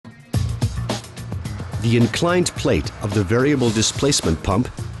The inclined plate of the variable displacement pump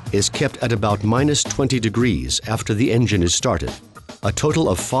is kept at about -20 degrees after the engine is started. A total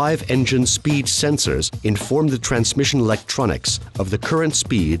of 5 engine speed sensors inform the transmission electronics of the current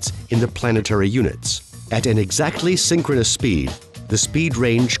speeds in the planetary units. At an exactly synchronous speed, the speed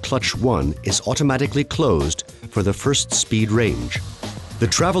range clutch 1 is automatically closed for the first speed range. The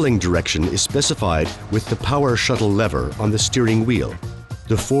traveling direction is specified with the power shuttle lever on the steering wheel.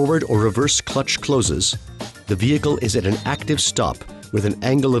 The forward or reverse clutch closes. The vehicle is at an active stop with an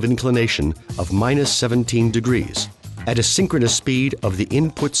angle of inclination of -17 degrees. At a synchronous speed of the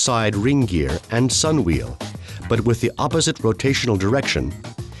input side ring gear and sun wheel, but with the opposite rotational direction,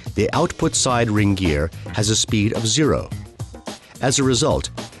 the output side ring gear has a speed of 0. As a result,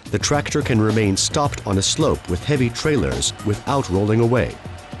 the tractor can remain stopped on a slope with heavy trailers without rolling away.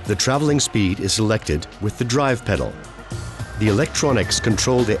 The traveling speed is selected with the drive pedal. The electronics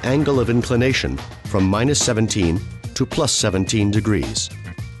control the angle of inclination from -17 to +17 degrees.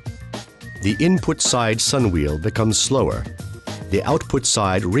 The input side sun wheel becomes slower. The output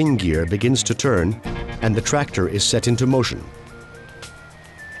side ring gear begins to turn and the tractor is set into motion.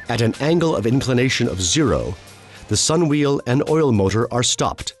 At an angle of inclination of 0, the sun wheel and oil motor are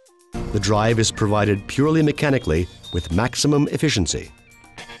stopped. The drive is provided purely mechanically with maximum efficiency.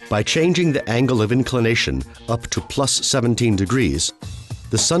 By changing the angle of inclination up to +17 degrees,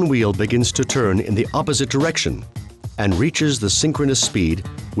 the sun wheel begins to turn in the opposite direction and reaches the synchronous speed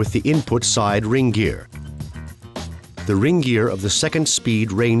with the input side ring gear. The ring gear of the second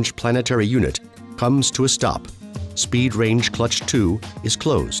speed range planetary unit comes to a stop. Speed range clutch 2 is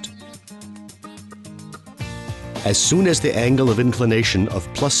closed. As soon as the angle of inclination of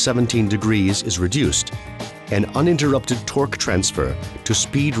 +17 degrees is reduced, an uninterrupted torque transfer to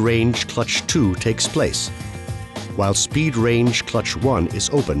speed range clutch 2 takes place, while speed range clutch 1 is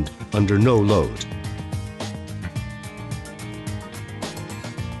opened under no load.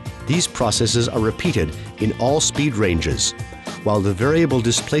 These processes are repeated in all speed ranges, while the variable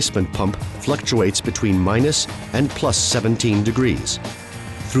displacement pump fluctuates between minus and +17 degrees.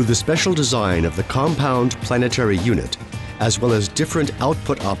 Through the special design of the compound planetary unit, as well as different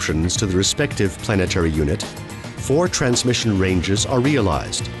output options to the respective planetary unit, 4 transmission ranges are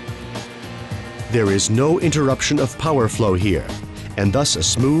realized. There is no interruption of power flow here, and thus a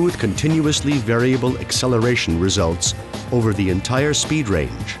smooth, continuously variable acceleration results over the entire speed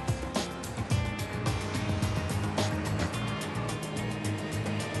range.